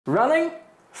Running?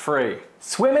 Free.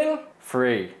 Swimming?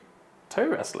 Free. Toe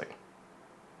wrestling?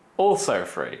 Also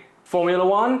free. Formula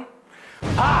One?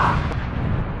 Ha!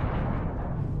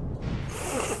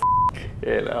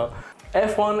 You know.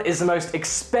 F1 is the most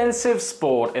expensive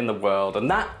sport in the world, and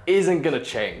that isn't gonna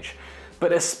change.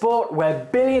 But a sport where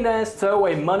billionaires throw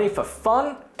away money for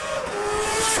fun?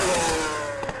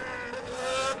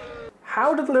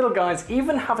 How do the little guys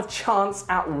even have a chance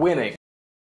at winning?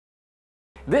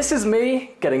 This is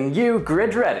me getting you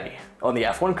grid ready on the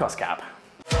F1 Cost Cap.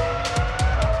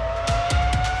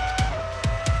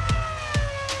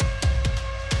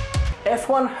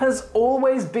 F1 has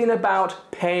always been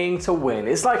about paying to win.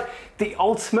 It's like the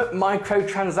ultimate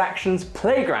microtransactions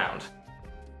playground.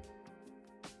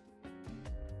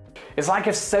 It's like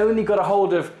if Sony got a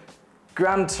hold of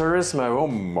Gran Turismo. Oh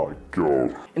my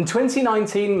god. In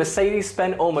 2019, Mercedes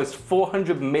spent almost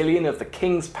 400 million of the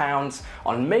King's pounds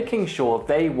on making sure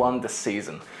they won the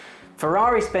season.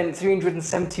 Ferrari spent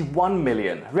 371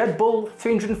 million, Red Bull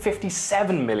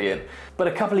 357 million. But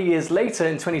a couple of years later,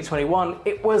 in 2021,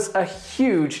 it was a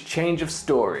huge change of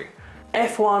story.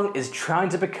 F1 is trying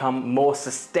to become more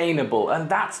sustainable, and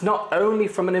that's not only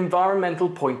from an environmental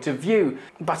point of view,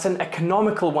 but an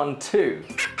economical one too.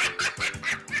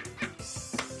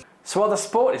 So while the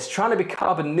sport is trying to be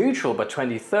carbon neutral by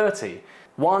 2030,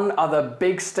 one other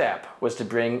big step was to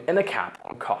bring in a cap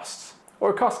on costs,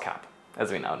 or a cost cap,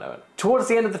 as we now know it. Towards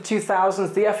the end of the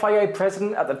 2000s, the FIA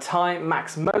president at the time,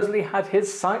 Max Mosley, had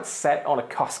his sights set on a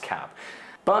cost cap.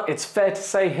 But it's fair to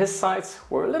say his sights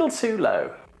were a little too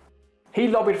low. He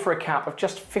lobbied for a cap of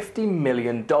just $50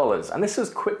 million, and this was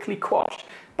quickly quashed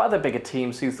by the bigger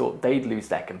teams who thought they'd lose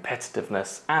their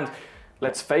competitiveness and,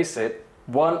 let's face it,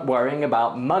 weren't worrying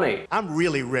about money. I'm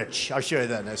really rich. I'll show you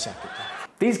that in a second.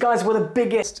 These guys were the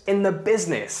biggest in the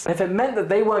business. If it meant that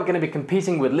they weren't going to be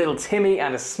competing with little Timmy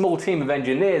and a small team of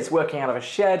engineers working out of a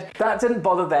shed, that didn't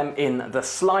bother them in the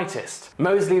slightest.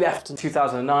 Mosley left in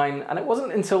 2009, and it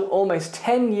wasn't until almost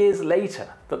 10 years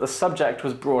later that the subject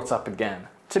was brought up again.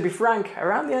 To be frank,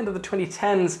 around the end of the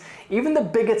 2010s, even the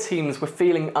bigger teams were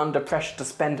feeling under pressure to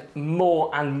spend more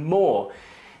and more.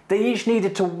 They each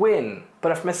needed to win,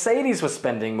 but if Mercedes was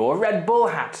spending more, Red Bull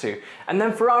had to, and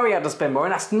then Ferrari had to spend more,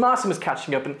 and Aston Martin was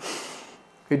catching up, and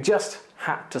it just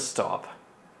had to stop.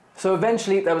 So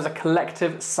eventually there was a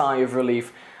collective sigh of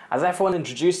relief as F1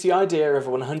 introduced the idea of a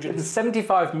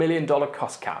 $175 million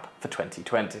cost cap for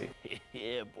 2020.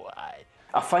 Yeah, boy.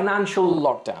 A financial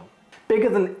lockdown, bigger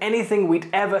than anything we'd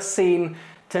ever seen,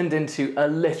 turned into a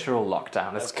literal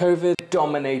lockdown as COVID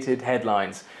dominated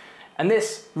headlines. And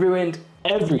this ruined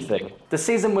everything. The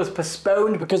season was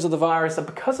postponed because of the virus, and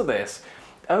because of this,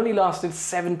 it only lasted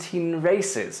 17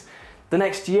 races. The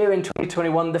next year, in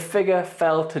 2021, the figure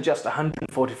fell to just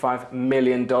 $145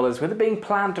 million, with it being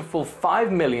planned to fall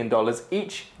 $5 million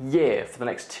each year for the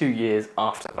next 2 years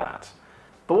after that.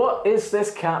 But what is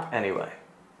this cap anyway?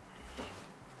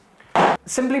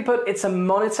 Simply put, it's a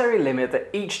monetary limit that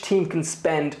each team can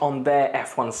spend on their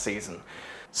F1 season.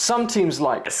 Some teams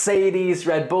like Mercedes,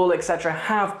 Red Bull, etc.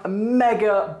 have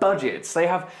mega budgets. They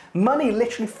have money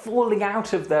literally falling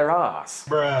out of their arse,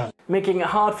 making it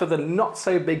hard for the not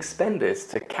so big spenders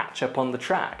to catch up on the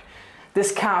track.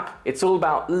 This cap, it's all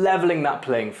about leveling that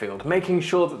playing field, making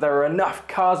sure that there are enough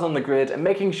cars on the grid and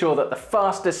making sure that the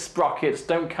fastest sprockets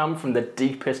don't come from the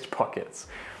deepest pockets.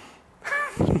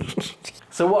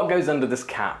 So what goes under this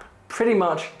cap? Pretty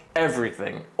much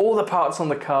everything. All the parts on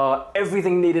the car,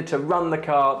 everything needed to run the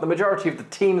car, the majority of the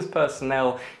team's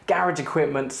personnel, garage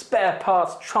equipment, spare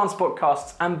parts, transport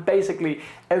costs, and basically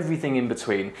everything in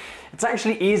between. It's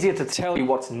actually easier to tell you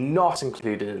what's not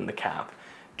included in the cap.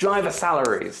 Driver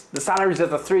salaries, the salaries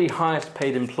of the 3 highest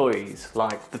paid employees,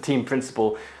 like the team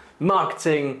principal,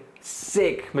 marketing,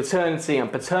 sick, maternity and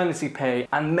paternity pay,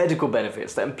 and medical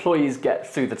benefits that employees get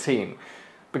through the team,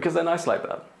 because they're nice like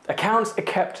that. Accounts are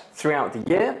kept throughout the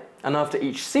year, and after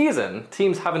each season,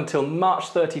 teams have until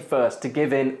March 31st to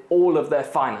give in all of their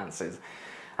finances.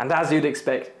 And as you'd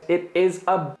expect, it is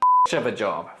a bitch of a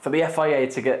job for the FIA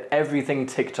to get everything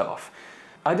ticked off.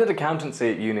 I did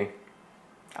accountancy at uni.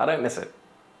 I don't miss it.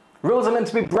 Rules are meant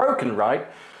to be broken, right?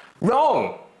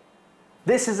 Wrong!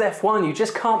 This is F1, you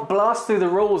just can't blast through the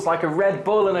rules like a Red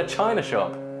Bull in a china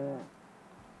shop.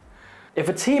 If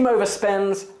a team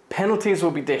overspends, penalties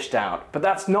will be dished out, but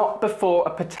that's not before a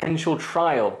potential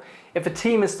trial. If a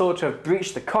team is thought to have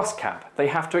breached the cost cap, they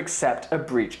have to accept a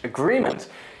breach agreement.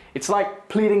 It's like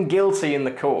pleading guilty in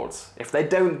the courts. If they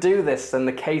don't do this, then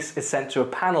the case is sent to a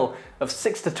panel of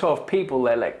 6 to 12 people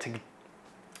elected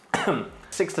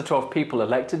 6 to 12 people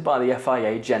elected by the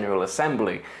FIA General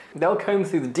Assembly. They'll comb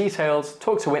through the details,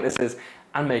 talk to witnesses,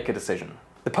 and make a decision.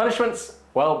 The punishments,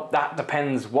 well, that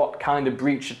depends what kind of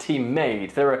breach a team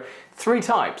made. There are 3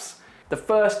 types. The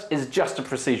first is just a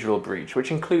procedural breach,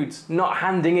 which includes not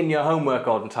handing in your homework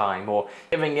on time or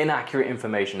giving inaccurate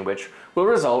information, which will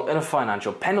result in a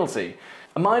financial penalty.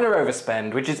 A minor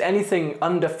overspend, which is anything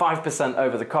under 5%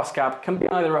 over the cost cap, can be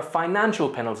either a financial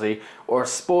penalty or a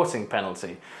sporting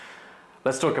penalty.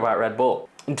 Let's talk about Red Bull.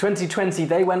 In 2020,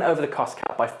 they went over the cost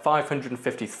cap by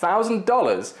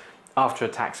 $550,000 after a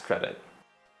tax credit.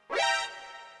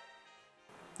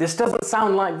 This doesn't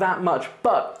sound like that much,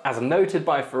 but as noted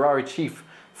by Ferrari chief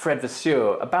Fred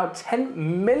Vasseur, about $10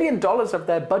 million of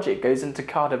their budget goes into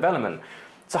car development.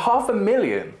 So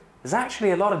 $500,000 is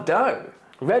actually a lot of dough.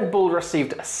 Red Bull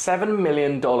received a $7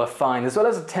 million fine, as well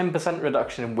as a 10%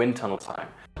 reduction in wind tunnel time.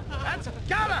 That's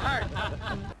gotta hurt!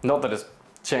 Not that it's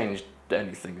changed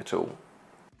anything at all.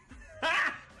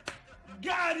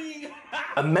 Got him!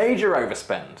 A major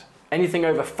overspend, anything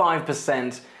over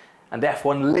 5%, and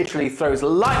F1 literally throws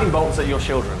lightning bolts at your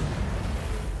children.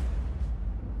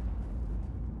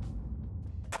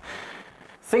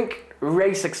 Think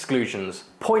race exclusions,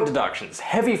 point deductions,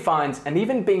 heavy fines, and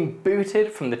even being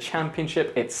booted from the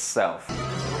championship itself.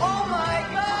 Oh my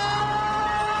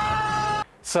god!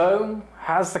 So,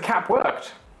 has the cap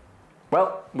worked?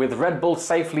 Well, with Red Bull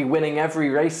safely winning every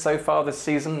race so far this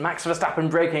season, Max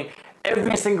Verstappen breaking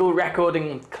every single record,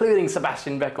 including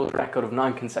Sebastian Vettel's record of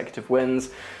 9 consecutive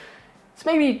wins, it's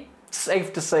maybe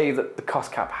safe to say that the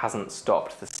cost cap hasn't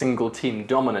stopped the single team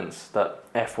dominance that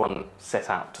F1 set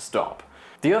out to stop.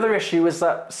 The other issue is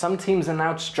that some teams are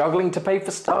now struggling to pay for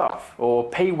staff, or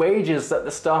pay wages that the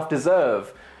staff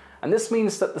deserve. And this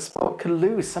means that the sport could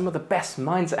lose some of the best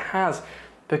minds it has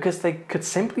because they could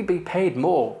simply be paid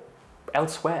more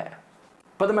elsewhere.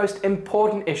 But the most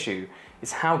important issue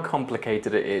is how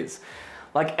complicated it is.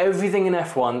 Like everything in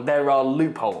F1, there are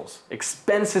loopholes.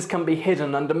 Expenses can be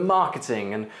hidden under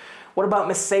marketing. And what about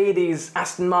Mercedes,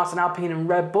 Aston Martin, Alpine and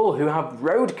Red Bull, who have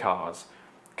road cars?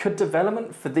 Could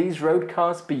development for these road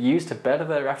cars be used to better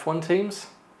their F1 teams?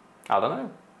 I don't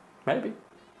know. Maybe.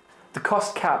 The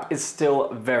cost cap is still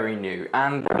very new,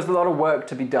 and there is a lot of work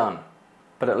to be done.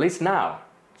 But at least now,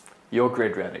 you're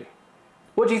grid ready.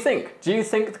 What do you think? Do you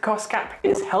think the cost cap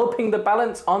is helping the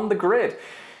balance on the grid?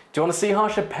 Do you want to see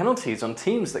harsher penalties on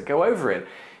teams that go over it?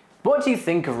 What do you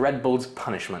think of Red Bull's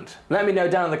punishment? Let me know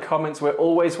down in the comments. We're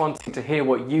always wanting to hear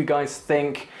what you guys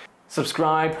think.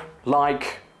 Subscribe,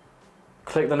 like,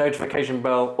 click the notification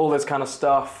bell, all this kind of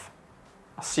stuff.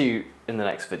 I'll see you in the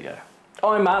next video.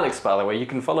 Oh, I'm Alex, by the way. You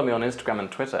can follow me on Instagram and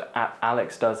Twitter at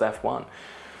AlexDoesF1.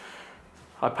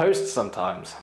 I post sometimes.